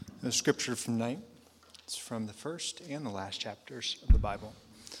The scripture from tonight, it's from the first and the last chapters of the Bible.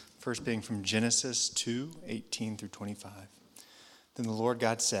 First being from Genesis 2:18 through 25. Then the Lord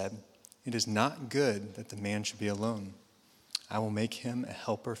God said, "It is not good that the man should be alone. I will make him a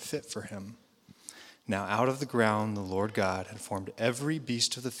helper fit for him." Now out of the ground the Lord God had formed every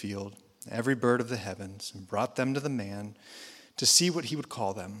beast of the field, every bird of the heavens, and brought them to the man to see what he would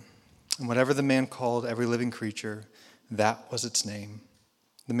call them. And whatever the man called every living creature, that was its name.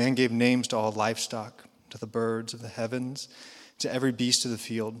 The man gave names to all livestock, to the birds of the heavens, to every beast of the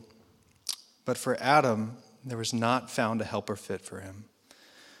field. But for Adam there was not found a helper fit for him.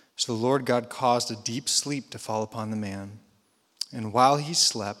 So the Lord God caused a deep sleep to fall upon the man. And while he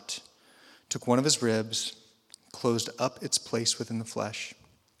slept, took one of his ribs, closed up its place within the flesh.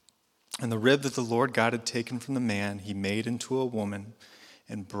 And the rib that the Lord God had taken from the man, he made into a woman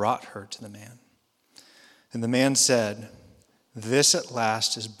and brought her to the man. And the man said, "This at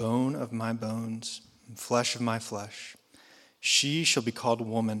last is bone of my bones and flesh of my flesh. She shall be called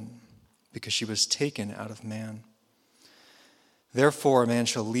woman, because she was taken out of man. Therefore a man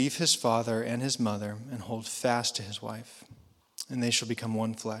shall leave his father and his mother and hold fast to his wife, and they shall become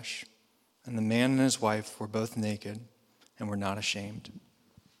one flesh. And the man and his wife were both naked and were not ashamed."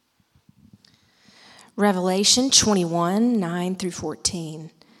 Revelation 21, 9 through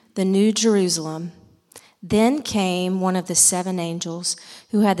 14, the New Jerusalem. Then came one of the seven angels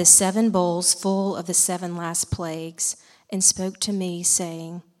who had the seven bowls full of the seven last plagues and spoke to me,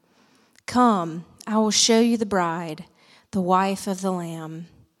 saying, "Come, I will show you the bride, the wife of the Lamb."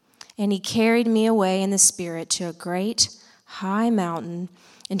 And he carried me away in the Spirit to a great high mountain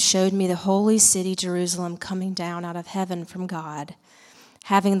and showed me the holy city Jerusalem coming down out of heaven from God,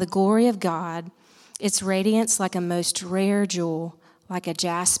 having the glory of God, its radiance like a most rare jewel, like a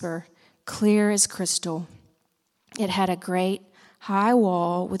jasper, clear as crystal. It had a great high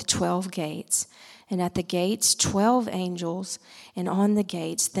wall with 12 gates, and at the gates 12 angels, and on the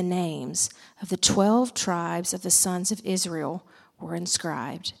gates the names of the 12 tribes of the sons of Israel were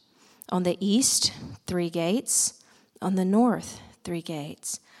inscribed. On the east, 3 gates, on the north, 3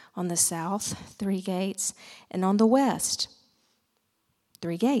 gates, on the south, 3 gates, and on the west,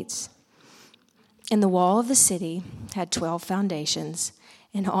 3 gates. And the wall of the city had 12 foundations,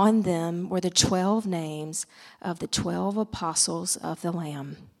 and on them were the 12 names of the 12 apostles of the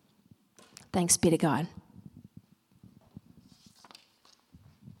Lamb. Thanks be to God.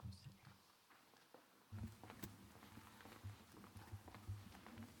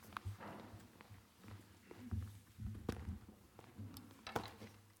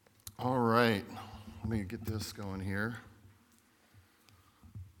 All right, let me get this going here.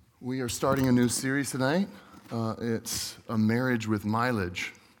 We are starting a new series tonight. It's a marriage with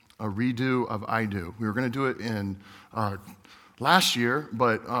mileage, a redo of I Do. We were going to do it in last year,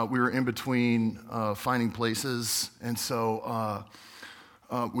 but we were in between finding places, and so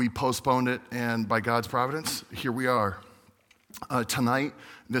we postponed it, and by God's providence, here we are. Tonight,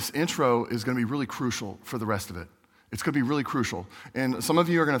 this intro is going to be really crucial for the rest of it. It's going to be really crucial. And some of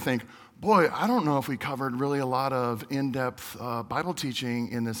you are going to think, boy, I don't know if we covered really a lot of in-depth Bible teaching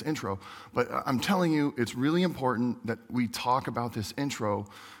in this intro. But I'm telling you, it's really important that we talk about this intro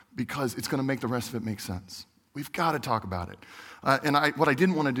because it's going to make the rest of it make sense. We've got to talk about it. And what I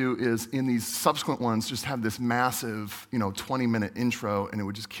didn't want to do is, in these subsequent ones, just have this massive, 20-minute intro, and it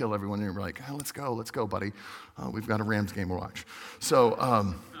would just kill everyone. And we're like, hey, let's go, buddy. We've got a Rams game to watch.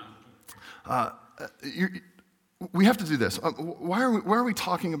 So we have to do this. Why are we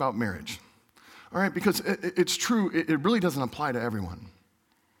talking about marriage? All right, because it's true, it really doesn't apply to everyone.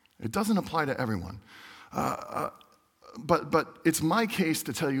 It doesn't apply to everyone. But it's my case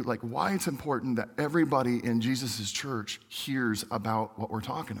to tell you why it's important that everybody in Jesus' church hears about what we're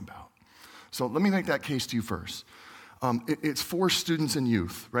talking about. So let me make that case to you first. It's for students and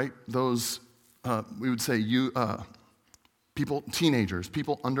youth, right? Those, we would say, people, teenagers,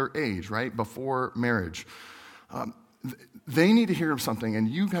 people underage, right? Before marriage. They need to hear something, and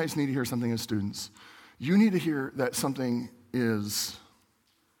you guys need to hear something as students. You need to hear that something is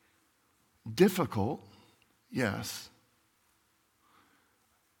difficult, yes,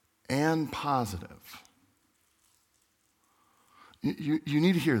 and positive. You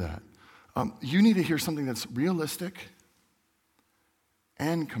need to hear that. You need to hear something that's realistic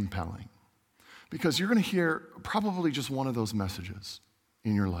and compelling, because you're going to hear probably just one of those messages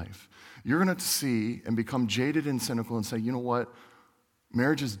in your life. You're going to see and become jaded and cynical and say, you know what?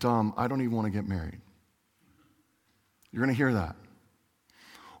 Marriage is dumb. I don't even want to get married. You're going to hear that.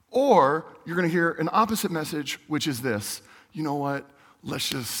 Or you're going to hear an opposite message, which is this. You know what? let's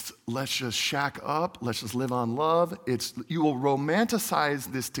just shack up, let's just live on love. You will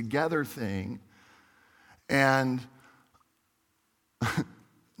romanticize this together thing and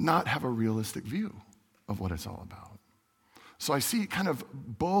not have a realistic view of what it's all about. So I see kind of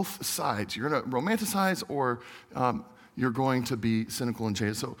both sides. You're going to romanticize or you're going to be cynical and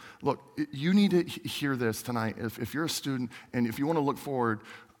jaded. So look, you need to hear this tonight. If you're a student and if you want to look forward,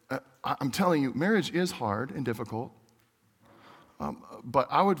 I'm telling you, marriage is hard and difficult. But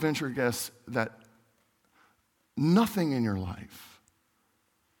I would venture a guess that nothing in your life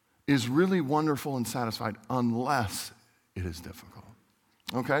is really wonderful and satisfied unless it is difficult.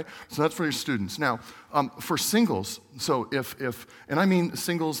 Okay? So that's for your students. Now, for singles, so and I mean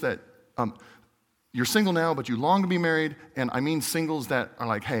singles that you're single now, but you long to be married, and I mean singles that are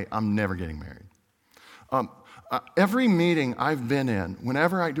like, hey, I'm never getting married. Every meeting I've been in,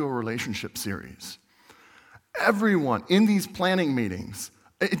 whenever I do a relationship series, everyone in these planning meetings,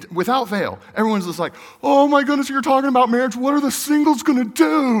 without fail, everyone's just like, oh my goodness, you're talking about marriage. What are the singles going to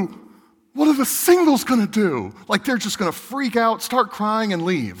do? What are the singles going to do? Like they're just going to freak out, start crying, and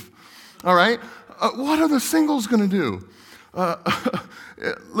leave. All right? What are the singles going to do?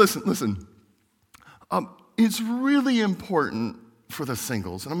 Listen. It's really important for the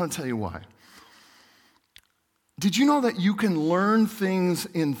singles, and I'm going to tell you why. Did you know that you can learn things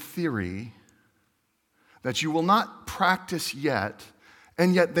in theory that you will not practice yet,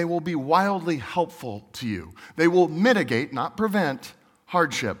 and yet they will be wildly helpful to you? They will mitigate, not prevent,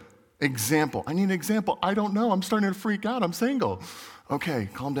 hardship. Example. I need an example. I don't know. I'm starting to freak out. I'm single. Okay,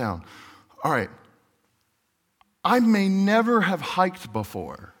 calm down. All right. I may never have hiked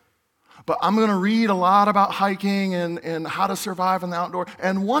before, but I'm going to read a lot about hiking and how to survive in the outdoor.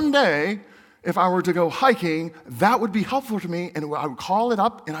 And one day, if I were to go hiking, that would be helpful to me, and I would call it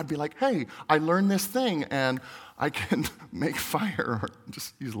up, and I'd be like, hey, I learned this thing, and I can make fire or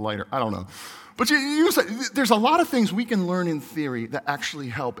just use a lighter. I don't know. But there's a lot of things we can learn in theory that actually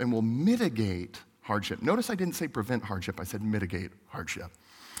help and will mitigate hardship. Notice I didn't say prevent hardship. I said mitigate hardship.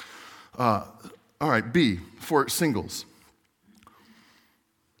 All right, B, for singles.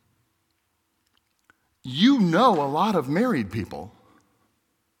 You know a lot of married people.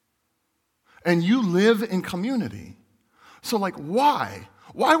 And you live in community. So like, why?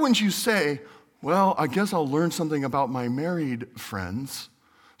 Why wouldn't you say, well, I guess I'll learn something about my married friends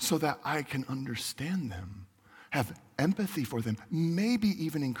so that I can understand them, have empathy for them, maybe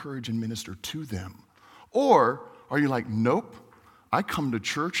even encourage and minister to them? Or are you like, nope, I come to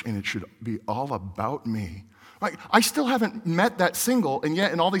church and it should be all about me? Like, I still haven't met that single, and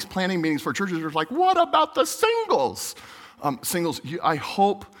yet in all these planning meetings for churches, there's like, what about the singles? Singles, I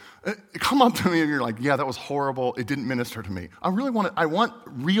hope, come up to me and you're like, yeah, that was horrible. It didn't minister to me. I want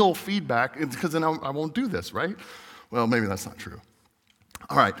real feedback because then I won't do this, right? Well, maybe that's not true.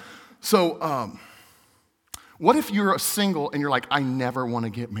 All right. So what if you're a single and you're like, I never want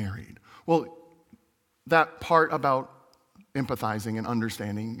to get married? Well, that part about empathizing and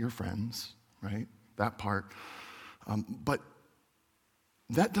understanding your friends, right? That part. But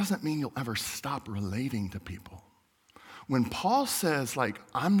that doesn't mean you'll ever stop relating to people. When Paul says, like,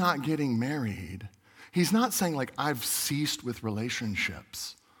 I'm not getting married, he's not saying, like, I've ceased with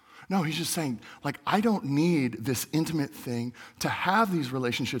relationships. No, he's just saying, like, I don't need this intimate thing to have these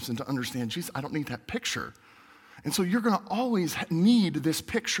relationships and to understand Jesus. I don't need that picture. And so you're going to always need this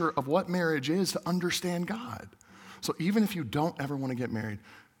picture of what marriage is to understand God. So even if you don't ever want to get married,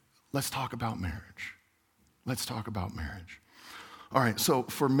 let's talk about marriage. Let's talk about marriage. All right, so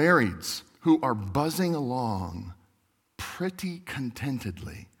for marrieds who are buzzing along pretty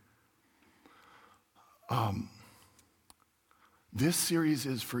contentedly, this series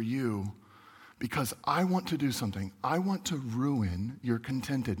is for you because I want to do something. I want to ruin your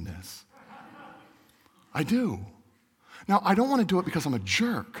contentedness. I do. Now, I don't want to do it because I'm a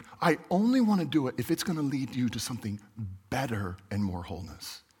jerk. I only want to do it if it's going to lead you to something better and more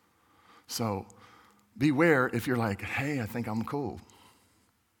wholeness. So beware if you're like, hey, I think I'm cool.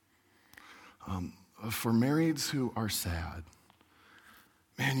 For marrieds who are sad,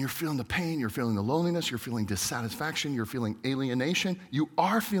 man, you're feeling the pain, you're feeling the loneliness, you're feeling dissatisfaction, you're feeling alienation, you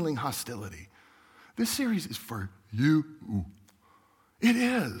are feeling hostility. This series is for you. It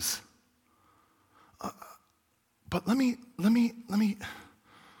is. But let me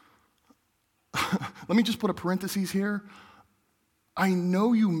just put a parenthesis here. I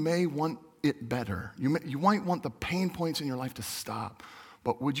know you may want it better. You might want the pain points in your life to stop.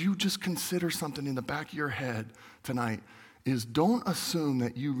 But would you just consider something in the back of your head tonight is don't assume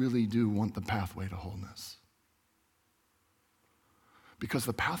that you really do want the pathway to wholeness. Because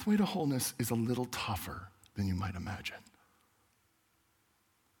the pathway to wholeness is a little tougher than you might imagine.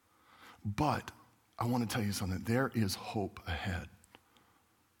 But I want to tell you something. There is hope ahead.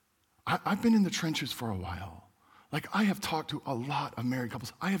 I've been in the trenches for a while. Like, I have talked to a lot of married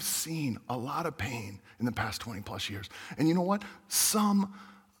couples. I have seen a lot of pain in the past 20 plus years. And you know what? Some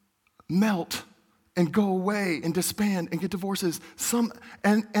melt and go away and disband and get divorces. Some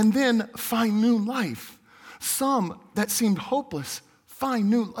and then find new life. Some that seemed hopeless find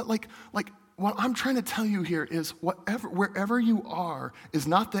new, like what I'm trying to tell you here is wherever you are is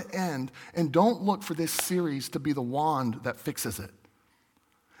not the end, and don't look for this series to be the wand that fixes it.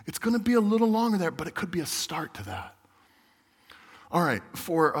 It's going to be a little longer there, but it could be a start to that. All right,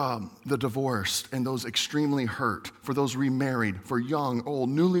 for the divorced and those extremely hurt, for those remarried, for young, old,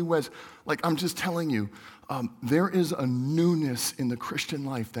 newlyweds, like I'm just telling you, there is a newness in the Christian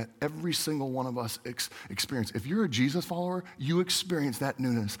life that every single one of us experience. If you're a Jesus follower, you experience that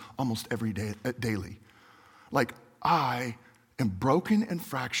newness almost every day, daily. Like, I am broken and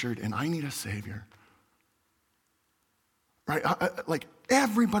fractured, and I need a Savior. Right? Like,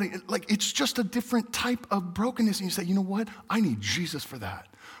 everybody, like, it's just a different type of brokenness. And you say, you know what? I need Jesus for that.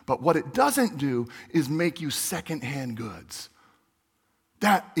 But what it doesn't do is make you secondhand goods.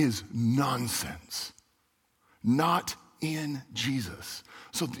 That is nonsense. Not in Jesus.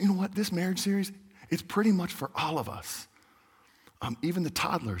 So you know what? This marriage series, it's pretty much for all of us. Even the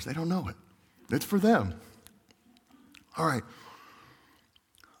toddlers, they don't know it. It's for them. All right.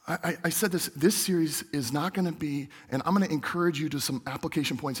 I said this series is not going to be, and I'm going to encourage you to some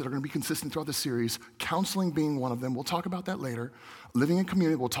application points that are going to be consistent throughout the series, counseling being one of them. We'll talk about that later. Living in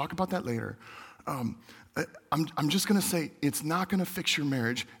community, we'll talk about that later. I'm just going to say it's not going to fix your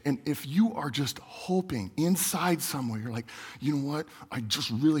marriage. And if you are just hoping inside somewhere, you're like, you know what? I just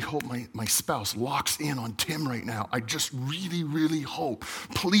really hope my spouse locks in on Tim right now. I just really, really hope.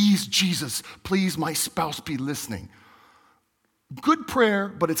 Please, Jesus, please, my spouse be listening. Good prayer,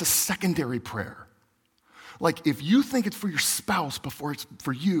 but it's a secondary prayer. Like, if you think it's for your spouse before it's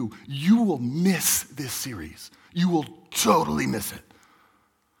for you, you will miss this series. You will totally miss it.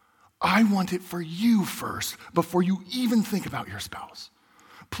 I want it for you first before you even think about your spouse.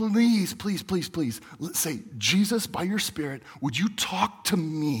 Please, please, please, please, let's say, Jesus, by your Spirit, would you talk to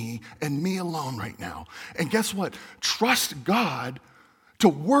me and me alone right now? And guess what? Trust God to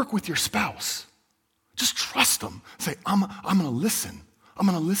work with your spouse. Just trust him. Say, I'm going to listen. I'm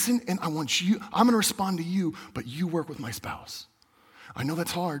going to listen, and I'm going to respond to you, but you work with my spouse. I know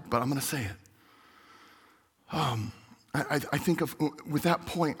that's hard, but I'm going to say it. I think of, with that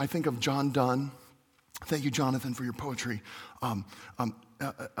point, I think of John Donne. Thank you, Jonathan, for your poetry.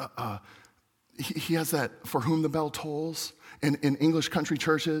 He has that, for whom the bell tolls. In English country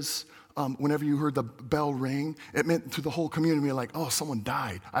churches, whenever you heard the bell ring, it meant to the whole community, like, oh, someone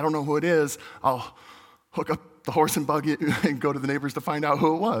died. I don't know who it is. I'll hook up the horse and buggy and go to the neighbors to find out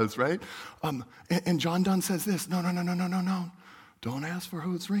who it was, right? And John Donne says this, no. Don't ask for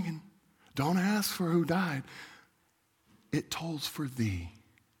who it's ringing. Don't ask for who died. It tolls for thee.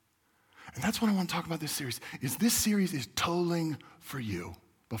 And that's what I want to talk about this series, is this series is tolling for you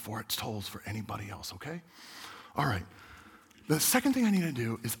before it tolls for anybody else, okay? All right. The second thing I need to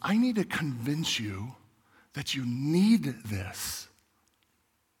do is I need to convince you that you need this.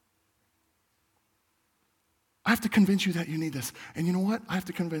 I have to convince you that you need this. And you know what? I have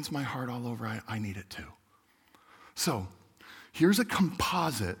to convince my heart all over I need it too. So here's a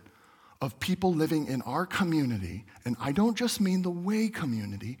composite of people living in our community, and I don't just mean the Way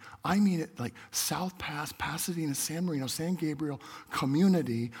community, I mean it like South Pass, Pasadena, San Marino, San Gabriel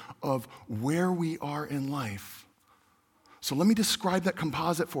community of where we are in life. So let me describe that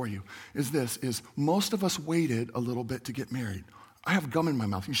composite for you. Is most of us waited a little bit to get married. I have gum in my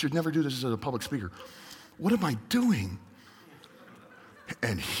mouth. You should never do this as a public speaker. What am I doing?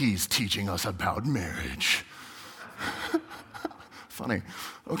 And he's teaching us about marriage. Funny.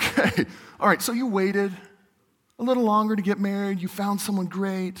 Okay. All right, so you waited a little longer to get married. You found someone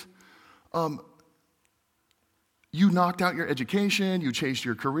great. You knocked out your education. You chased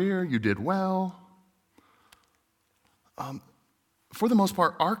your career. You did well. For the most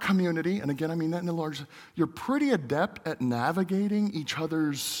part, our community, and again, I mean that in the large, you're pretty adept at navigating each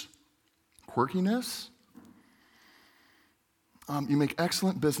other's quirkiness. You make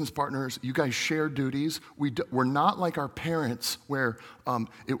excellent business partners. You guys share duties. We're not like our parents where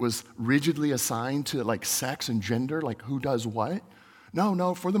it was rigidly assigned to like sex and gender, like who does what.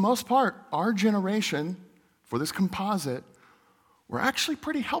 No, for the most part, our generation, for this composite, we're actually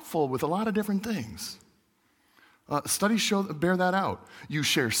pretty helpful with a lot of different things. Studies bear that out. You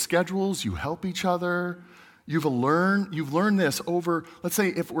share schedules, you help each other. You've learned this over, let's say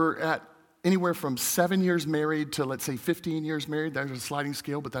if we're at anywhere from 7 years married to, let's say, 15 years married. There's a sliding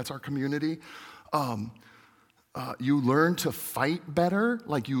scale, but that's our community. You learn to fight better,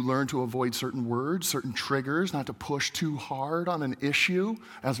 like you learn to avoid certain words, certain triggers, not to push too hard on an issue,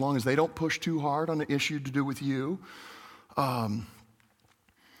 as long as they don't push too hard on an issue to do with you.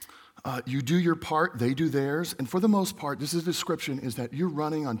 You do your part, they do theirs, and for the most part, this is a description, is that you're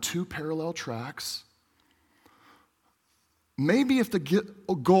running on two parallel tracks. Maybe if the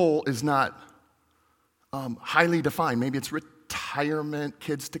goal is not highly defined, maybe it's retirement,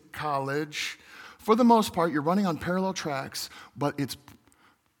 kids to college. For the most part, you're running on parallel tracks, but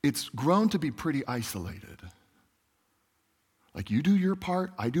it's grown to be pretty isolated. Like you do your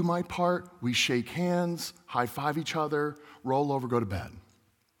part, I do my part, we shake hands, high five each other, roll over, go to bed.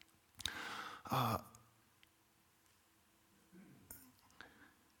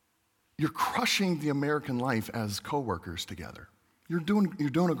 You're crushing the American life as coworkers together. You're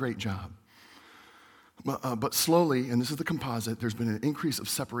doing a great job. But slowly, and this is the composite, there's been an increase of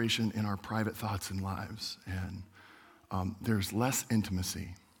separation in our private thoughts and lives, and there's less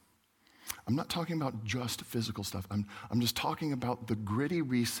intimacy. I'm not talking about just physical stuff. I'm just talking about the gritty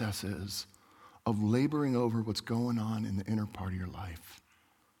recesses of laboring over what's going on in the inner part of your life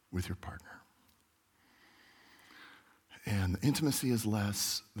with your partner. And the intimacy is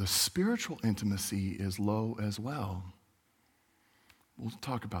less. The spiritual intimacy is low as well. We'll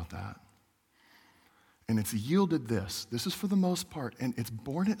talk about that. And it's yielded this. This is for the most part, and it's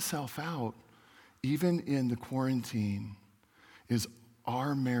borne itself out even in the quarantine, is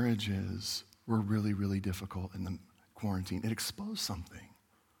our marriages were really, really difficult in the quarantine. It exposed something.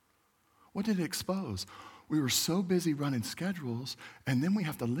 What did it expose? We were so busy running schedules, and then we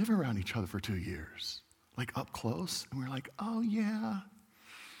have to live around each other for 2 years. Like up close, and we're like, oh yeah,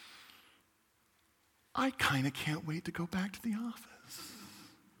 I kind of can't wait to go back to the office.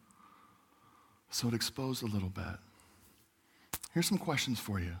 So it exposed a little bit. Here's some questions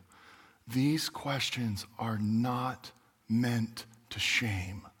for you. These questions are not meant to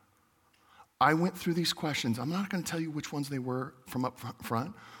shame. I went through these questions. I'm not going to tell you which ones they were from up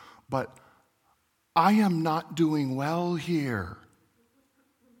front, but I am not doing well here.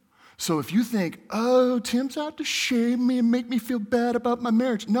 So if you think, oh, Tim's out to shame me and make me feel bad about my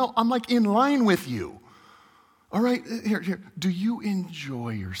marriage. No, I'm like in line with you. All right, here. Do you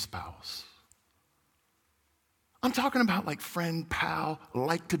enjoy your spouse? I'm talking about like friend, pal,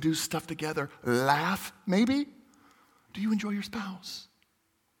 like to do stuff together, laugh, maybe? Do you enjoy your spouse?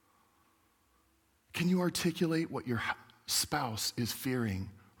 Can you articulate what your spouse is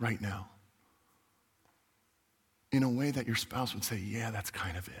fearing right now? In a way that your spouse would say, yeah, that's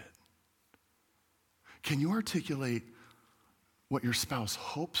kind of it. Can you articulate what your spouse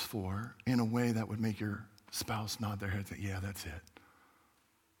hopes for in a way that would make your spouse nod their head and say, yeah, that's it?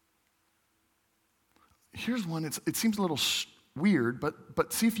 Here's one. It seems a little weird,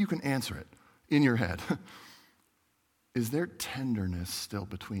 but see if you can answer it in your head. Is there tenderness still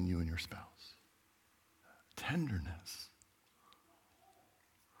between you and your spouse? Tenderness.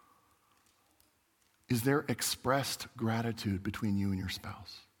 Is there expressed gratitude between you and your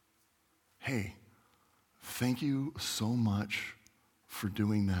spouse? Hey, thank you so much for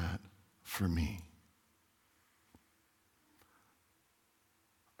doing that for me.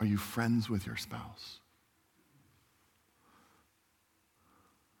 Are you friends with your spouse?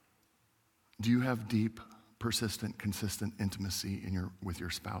 Do you have deep, persistent, consistent intimacy with your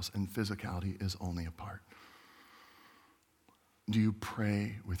spouse, and physicality is only a part? Do you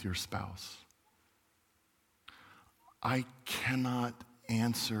pray with your spouse? I cannot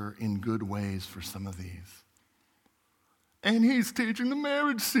answer in good ways for some of these. And he's teaching the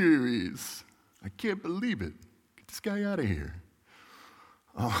marriage series. I can't believe it. Get this guy out of here.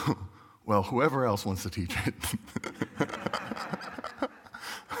 Oh, well, whoever else wants to teach it,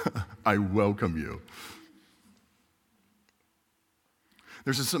 I welcome you.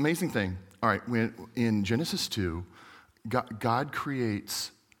 There's this amazing thing. All right, in Genesis 2, God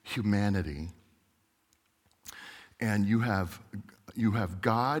creates humanity, and you have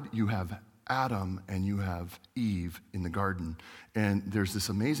God, you have Adam, and you have Eve in the garden. And there's this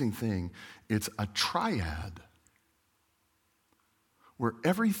amazing thing. It's a triad where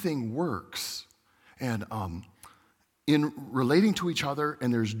everything works. And in relating to each other,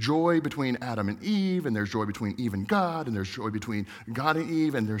 and there's joy between Adam and Eve, and there's joy between Eve and God, and there's joy between God and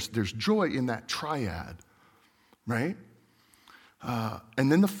Eve, and there's joy in that triad, right?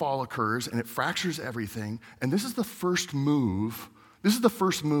 And then the fall occurs, and it fractures everything. And this is the first move. This is the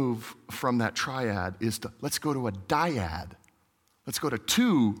first move from that triad, is to let's go to a dyad. Let's go to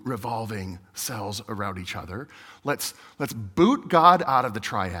 2 revolving cells around each other. Let's boot God out of the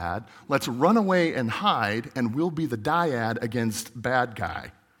triad. Let's run away and hide, and we'll be the dyad against bad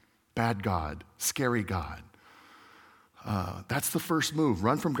guy, bad God, scary God. That's the first move.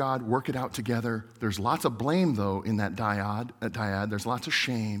 Run from God, work it out together. There's lots of blame, though, in that dyad. There's lots of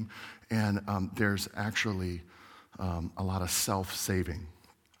shame, and there's actually a lot of self-saving.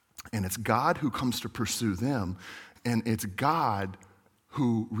 And it's God who comes to pursue them, and it's God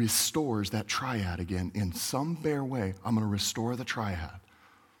who restores that triad again. In some bare way, I'm going to restore the triad.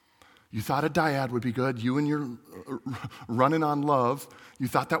 You thought a dyad would be good. You and your running on love, you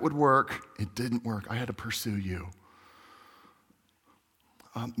thought that would work. It didn't work. I had to pursue you.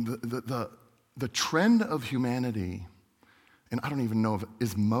 The trend of humanity, and I don't even know if,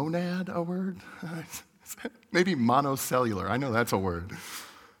 is monad a word? Maybe monocellular. I know that's a word.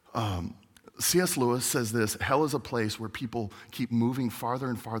 C.S. Lewis says this: hell is a place where people keep moving farther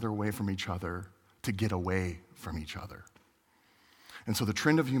and farther away from each other to get away from each other. And so the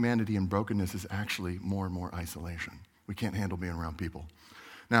trend of humanity and brokenness is actually more and more isolation. We can't handle being around people.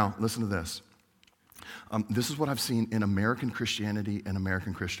 Now, listen to this. This is what I've seen in American Christianity and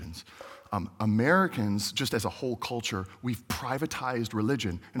American Christians. Americans, just as a whole culture, we've privatized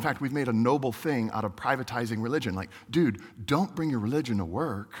religion. In fact, we've made a noble thing out of privatizing religion. Like, dude, don't bring your religion to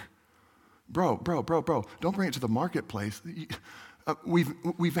work. Bro, don't bring it to the marketplace.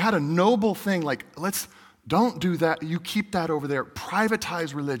 We've had a noble thing, like, don't do that. You keep that over there.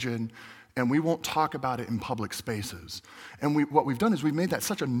 Privatize religion, and we won't talk about it in public spaces. And what we've done is we've made that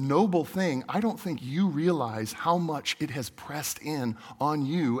such a noble thing, I don't think you realize how much it has pressed in on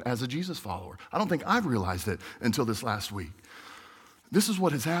you as a Jesus follower. I don't think I've realized it until this last week. This is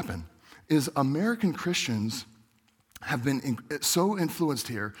what has happened, is American Christians have been so influenced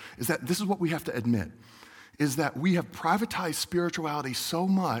here, is that this is what we have to admit, is that we have privatized spirituality so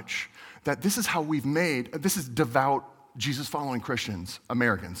much that this is how we've made, this is devout Jesus-following Christians,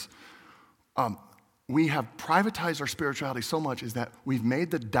 Americans. We have privatized our spirituality so much is that we've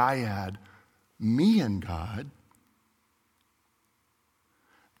made the dyad me and God,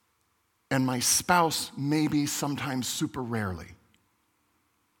 and my spouse maybe sometimes super rarely.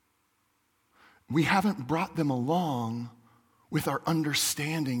 We haven't brought them along with our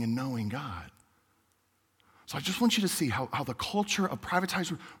understanding and knowing God. So I just want you to see how the culture of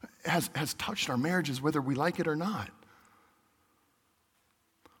privatized has touched our marriages, whether we like it or not.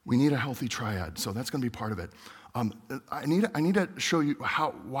 We need a healthy triad, so that's going to be part of it. I need to show you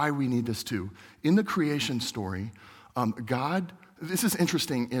why we need this too. In the creation story, God, this is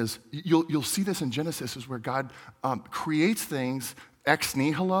interesting, is you'll see this in Genesis, is where God creates things ex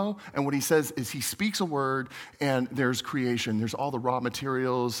nihilo, and what he says is he speaks a word and there's creation. There's all the raw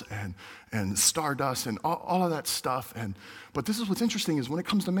materials and stardust and all of that stuff. But this is what's interesting, is when it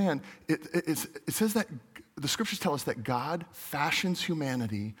comes to man, it says that the scriptures tell us that God fashions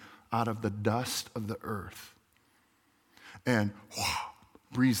humanity out of the dust of the earth and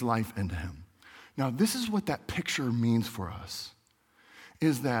breathes life into him. Now, this is what that picture means for us,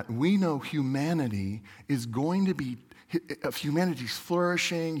 is that we know humanity is going to be, humanity's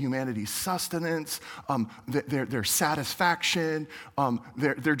flourishing, humanity's sustenance, their satisfaction,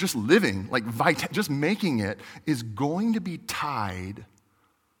 they're just living, like just making it, is going to be tied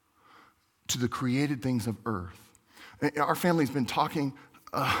to the created things of earth. Our family's been talking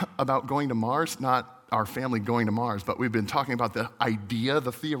about going to Mars, not our family going to Mars, but we've been talking about the idea,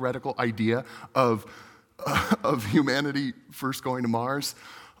 the theoretical idea of humanity first going to Mars.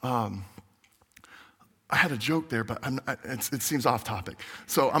 I had a joke there, but it seems off topic.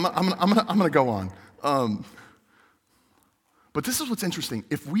 So I'm gonna go on. But this is what's interesting.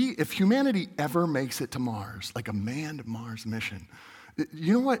 If humanity ever makes it to Mars, like a manned Mars mission,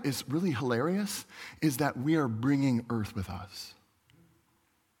 you know what is really hilarious? Is that we are bringing Earth with us.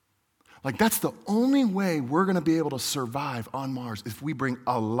 Like, that's the only way we're gonna be able to survive on Mars, if we bring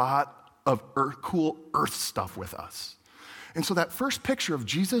a lot of cool Earth stuff with us. And so that first picture of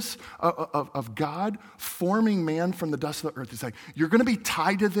Jesus, of God forming man from the dust of the earth, is like, you're going to be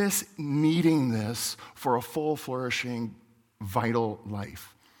tied to this, needing this for a full, flourishing, vital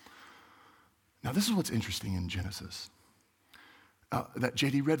life. Now, this is what's interesting in Genesis that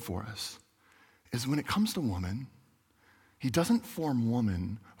J.D. read for us, is when it comes to woman, he doesn't form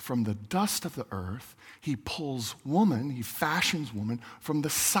woman from the dust of the earth. He pulls woman, he fashions woman from the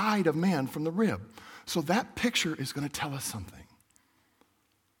side of man, from the rib. So that picture is going to tell us something.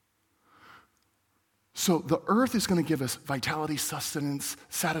 So the earth is going to give us vitality, sustenance,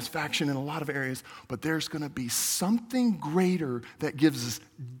 satisfaction in a lot of areas, but there's going to be something greater that gives us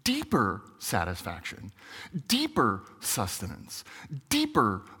deeper satisfaction, deeper sustenance,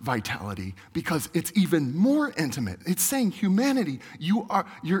 deeper vitality, because it's even more intimate. It's saying humanity,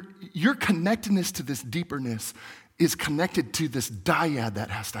 your connectedness to this deeperness is connected to this dyad that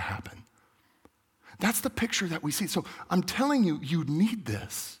has to happen. That's the picture that we see. So I'm telling you, you need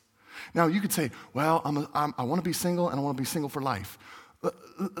this. Now, you could say, well, I want to be single, and I want to be single for life.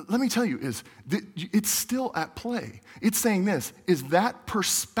 Let me tell you, it's still at play. It's saying this, is that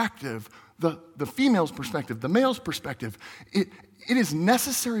perspective, the female's perspective, the male's perspective, it is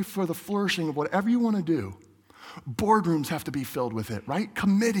necessary for the flourishing of whatever you want to do. Boardrooms have to be filled with it, right?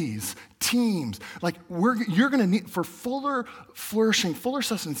 Committees, teams. Like, you're going to need, for fuller flourishing, fuller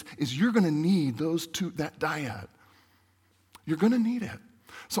sustenance, is you're going to need those two, that dyad. You're going to need it.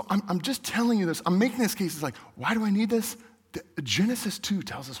 So I'm just telling you this. I'm making this case. It's like, why do I need this? Genesis 2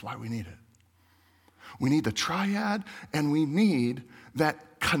 tells us why we need it. We need the triad, and we need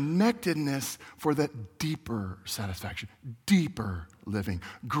that connectedness for that deeper satisfaction, deeper living,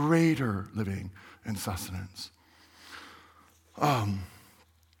 greater living and sustenance. Now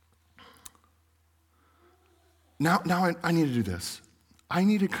I need to do this. I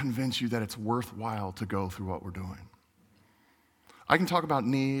need to convince you that it's worthwhile to go through what we're doing. I can talk about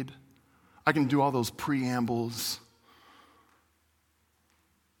need. I can do all those preambles.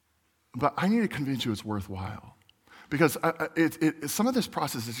 But I need to convince you it's worthwhile. Because some of this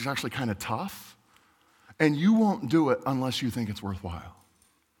process is actually kind of tough, and you won't do it unless you think it's worthwhile.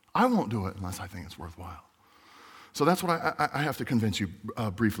 I won't do it unless I think it's worthwhile. So that's what I have to convince you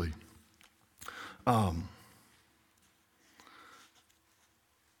briefly.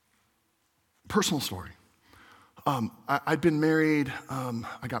 Personal story. I'd been married,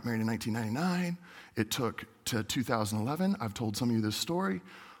 I got married in 1999. It took to 2011. I've told some of you this story.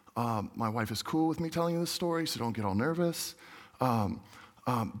 My wife is cool with me telling you this story, so don't get all nervous.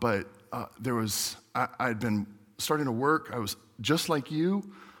 But I'd been starting to work. I was just like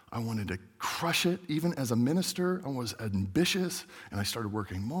you. I wanted to crush it. Even as a minister, I was ambitious, and I started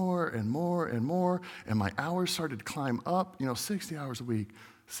working more and more and more, and my hours started to climb up, 60 hours a week.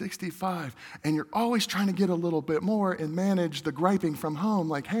 65, and you're always trying to get a little bit more and manage the griping from home,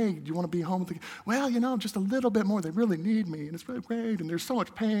 like, hey, do you want to be home with the, well, just a little bit more, they really need me, and it's really great, and there's so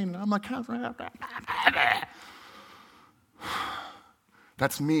much pain, and I'm like,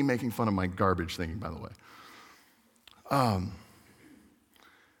 that's me making fun of my garbage thinking, by the way.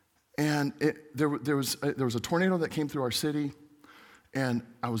 And there was a tornado that came through our city, and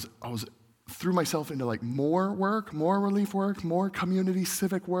I was threw myself into like more work, more relief work, more community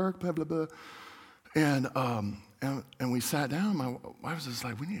civic work, blah, blah, blah. And we sat down. My wife was just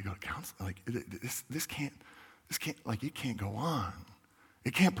like, we need to go to counseling. Like, this can't, like, it can't go on.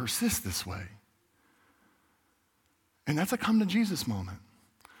 It can't persist this way. And that's a come to Jesus moment.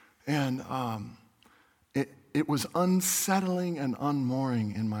 And it was unsettling and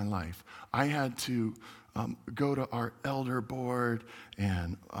unmooring in my life. I had to go to our elder board,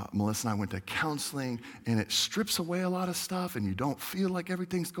 and Melissa and I went to counseling, and it strips away a lot of stuff, and you don't feel like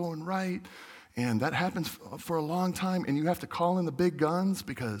everything's going right, and that happens for a long time, and you have to call in the big guns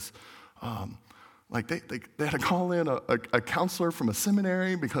because like they had to call in a counselor from a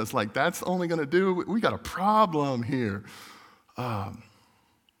seminary because like that's only going to do, we got a problem here.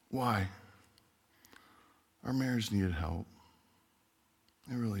 Why? Our marriage needed help.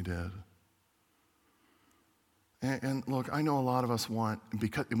 It really did. And look, I know a lot of us want,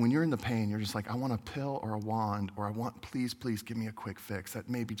 because when you're in the pain, you're just like, I want a pill or a wand, or I want, please give me a quick fix. That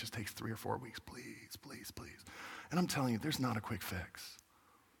maybe just takes 3 or 4 weeks, please. And I'm telling you, there's not a quick fix.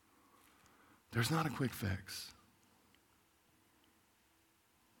 There's not a quick fix.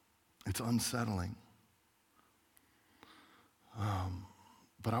 It's unsettling.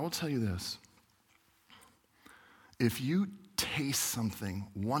 But I will tell you this. If you taste something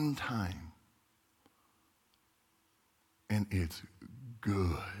one time, and it's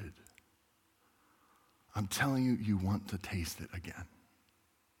good, I'm telling you, you want to taste it again.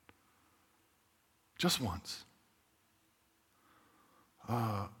 Just once.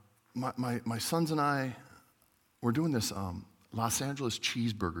 My sons and I, we're doing this Los Angeles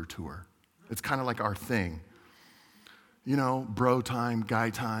cheeseburger tour. It's kind of like our thing. Bro time,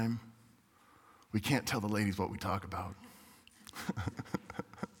 guy time. We can't tell the ladies what we talk about.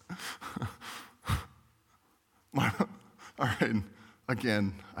 All right,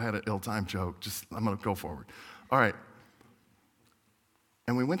 again, I had an ill-timed joke. I'm going to go forward. All right.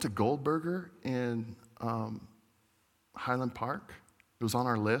 And we went to Goldberger in Highland Park, It was on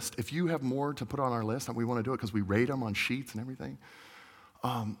our list. If you have more to put on our list, we want to do it because we rate them on sheets and everything.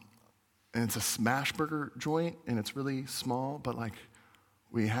 And it's a smash burger joint, and it's really small, but like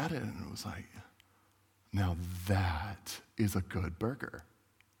we had it, and it was like, now that is a good burger.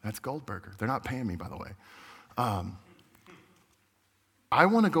 That's Goldberger. They're not paying me, by the way. I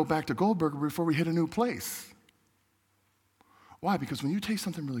want to go back to Goldberger before we hit a new place. Why? Because when you taste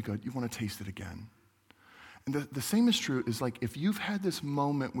something really good, you want to taste it again. And the same is true is like if you've had this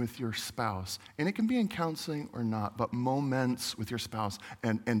moment with your spouse, and it can be in counseling or not, but moments with your spouse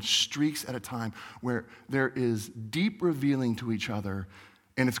and streaks at a time where there is deep revealing to each other,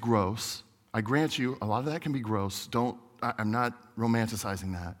 and it's gross. I grant you, a lot of that can be gross. I'm not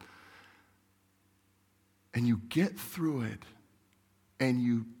romanticizing that. And you get through it, and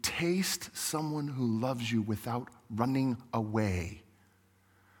you taste someone who loves you without running away.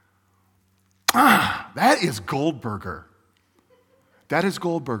 That is Goldberger. That is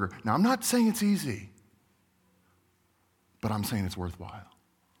Goldberger. Now, I'm not saying it's easy, but I'm saying it's worthwhile.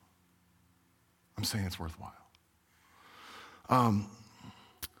 I'm saying it's worthwhile.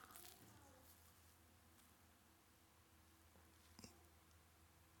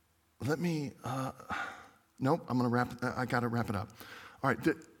 Nope, I'm going to I got to wrap it up. All right,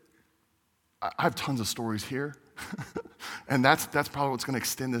 I have tons of stories here. And that's probably what's going to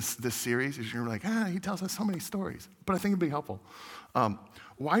extend this series. Is you're like, he tells us so many stories. But I think it'd be helpful.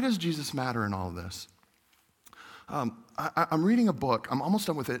 Why does Jesus matter in all of this? I'm reading a book. I'm almost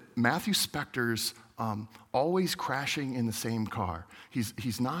done with it. Matthew Spector's Always Crashing in the Same Car.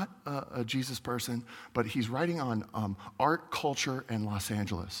 He's not a Jesus person, but he's writing on art, culture, and Los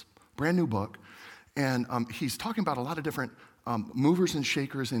Angeles. Brand new book. And he's talking about a lot of different movers and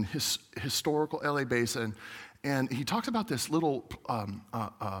shakers in historical LA Basin. And he talks about this little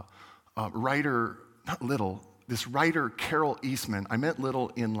writer, this writer, Carol Eastman. I meant little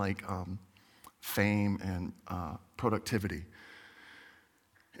in like fame and productivity.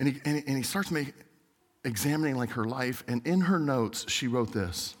 And he starts examining like her life. And in her notes, she wrote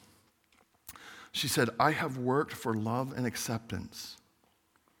this. She said, I have worked for love and acceptance,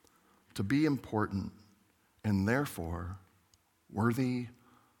 to be important, and therefore worthy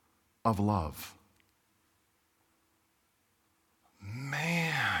of love.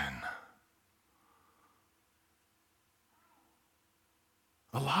 Man.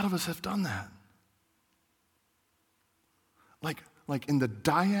 A lot of us have done that. Like in the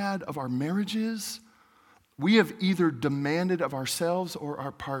dyad of our marriages, we have either demanded of ourselves or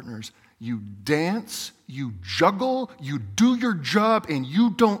our partners, you dance, you juggle, you do your job, and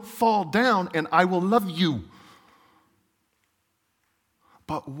you don't fall down, and I will love you.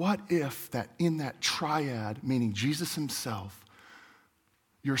 But what if that in that triad, meaning Jesus himself,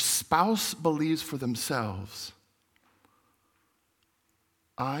 your spouse believes for themselves,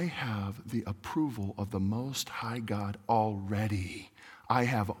 I have the approval of the Most High God already. I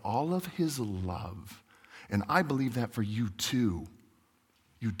have all of his love, and I believe that for you too.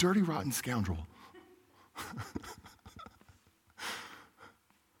 You dirty, rotten scoundrel.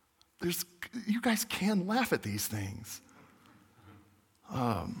 You guys can laugh at these things.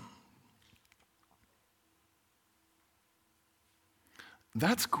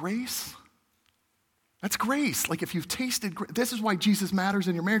 That's grace. That's grace. Like if you've tasted grace, this is why Jesus matters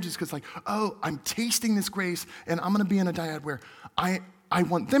in your marriages, because like, I'm tasting this grace, and I'm going to be in a dyad where I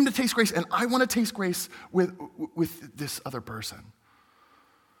want them to taste grace, and I want to taste grace with this other person.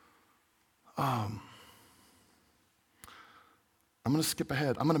 I'm going to skip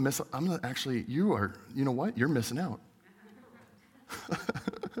ahead. You know what? You're missing out.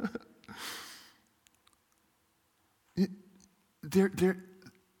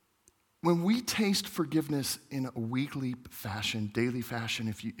 When we taste forgiveness in a weekly fashion, daily fashion,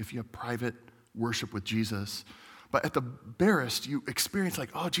 if you have private worship with Jesus, but at the barest, you experience like,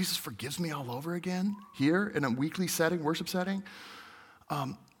 Jesus forgives me all over again here in a weekly setting, worship setting,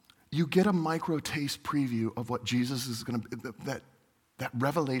 you get a micro taste preview of what Jesus is going to, that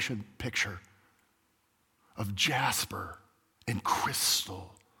revelation picture of jasper and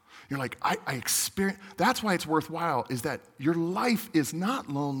crystal. You're like, I experience, that's why it's worthwhile, is that your life is not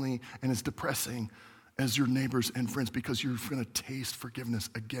lonely and as depressing as your neighbors and friends, because you're going to taste forgiveness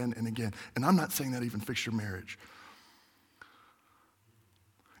again and again. And I'm not saying that even fix your marriage.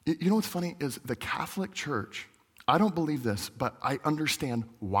 You know what's funny is the Catholic Church, I don't believe this, but I understand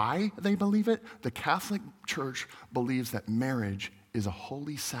why they believe it. The Catholic Church believes that marriage is a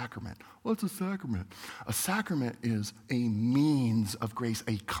holy sacrament. What's a sacrament? A sacrament is a means of grace,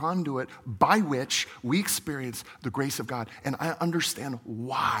 a conduit by which we experience the grace of God. And I understand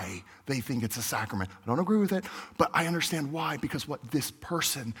why they think it's a sacrament. I don't agree with it, but I understand why, because what this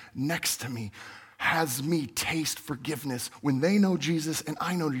person next to me has me taste forgiveness. When they know Jesus and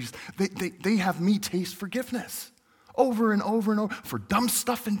I know Jesus, they have me taste forgiveness over and over and over for dumb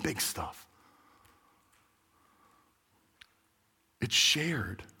stuff and big stuff. It's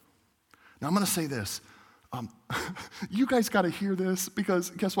shared. Now I'm going to say this. You guys got to hear this,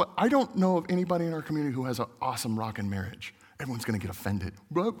 because guess what? I don't know of anybody in our community who has an awesome rockin' marriage. Everyone's going to get offended.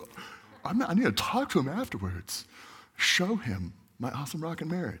 I need to talk to him afterwards. Show him my awesome rockin'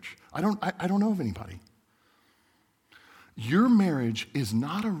 marriage. I don't know of anybody. Your marriage is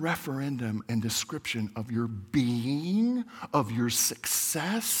not a referendum and description of your being, of your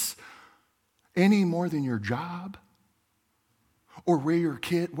success, any more than your job or where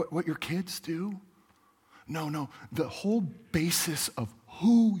what your kids do. No. The whole basis of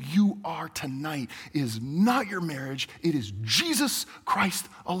who you are tonight is not your marriage. It is Jesus Christ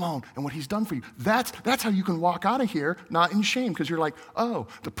alone and what he's done for you. That's how you can walk out of here not in shame, because you're like, oh,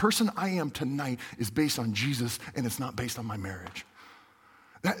 the person I am tonight is based on Jesus and it's not based on my marriage.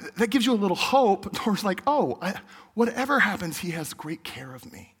 That gives you a little hope towards like, oh, whatever happens, he has great care of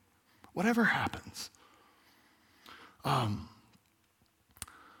me. Whatever happens.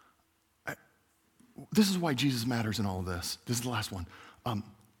 This is why Jesus matters in all of this. This is the last one.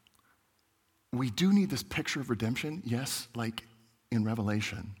 We do need this picture of redemption, yes, like in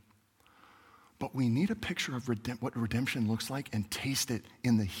Revelation. But we need a picture of what redemption looks like and taste it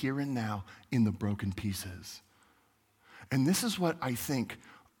in the here and now, in the broken pieces. And this is what I think,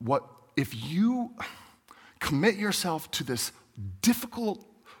 if you commit yourself to this difficult,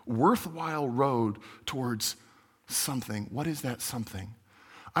 worthwhile road towards something, what is that something?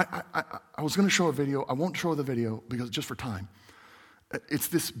 I was going to show a video. I won't show the video because just for time. It's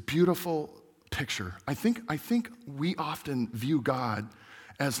this beautiful picture. I think we often view God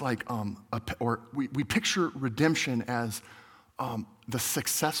as like, we picture redemption as the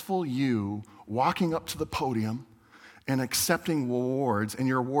successful you walking up to the podium and accepting awards, and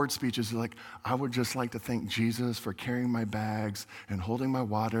your award speech is like, I would just like to thank Jesus for carrying my bags and holding my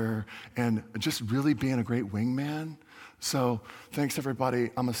water and just really being a great wingman. So thanks everybody,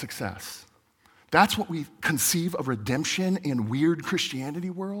 I'm a success. That's what we conceive of redemption in weird Christianity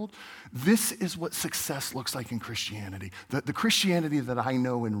world. This is what success looks like in Christianity. The Christianity that I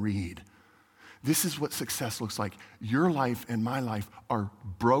know and read. This is what success looks like. Your life and my life are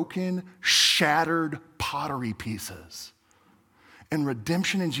broken, shattered pottery pieces. And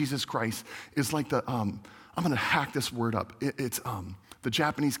redemption in Jesus Christ is like I'm going to hack this word up. It's the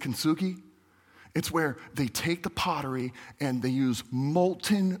Japanese kintsugi. It's where they take the pottery and they use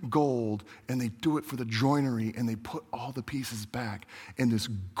molten gold and they do it for the joinery and they put all the pieces back. And this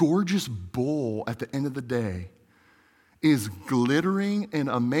gorgeous bowl at the end of the day is glittering and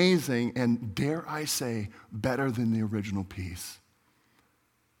amazing and, dare I say, better than the original piece.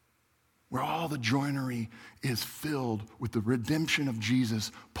 Where all the joinery is filled with the redemption of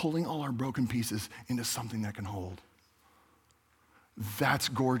Jesus, pulling all our broken pieces into something that can hold. That's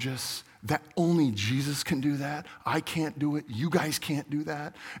gorgeous. That only Jesus can do that. I can't do it. You guys can't do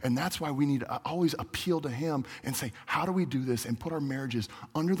that. And that's why we need to always appeal to him and say, how do we do this? And put our marriages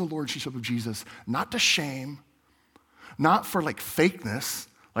under the lordship of Jesus, not to shame, not for like fakeness,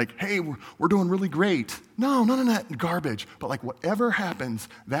 like, hey, we're doing really great. No, none of that garbage. But like whatever happens,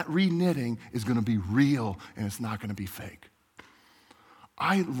 that reknitting is going to be real and it's not going to be fake.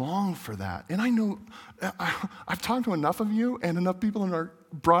 I long for that. And I know, I've talked to enough of you and enough people in our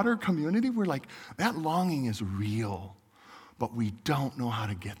broader community where like, that longing is real, but we don't know how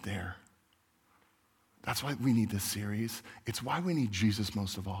to get there. That's why we need this series. It's why we need Jesus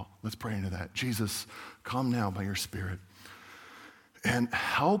most of all. Let's pray into that. Jesus, come now by your Spirit and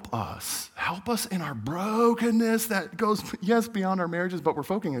help us in our brokenness that goes, yes, beyond our marriages, but we're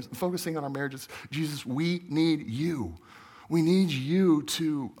focusing on our marriages. Jesus, we need you. We need you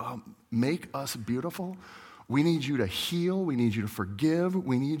to make us beautiful. We need you to heal. We need you to forgive.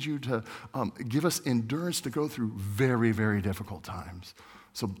 We need you to give us endurance to go through very, very difficult times.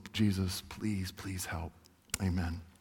 So Jesus, please help. Amen.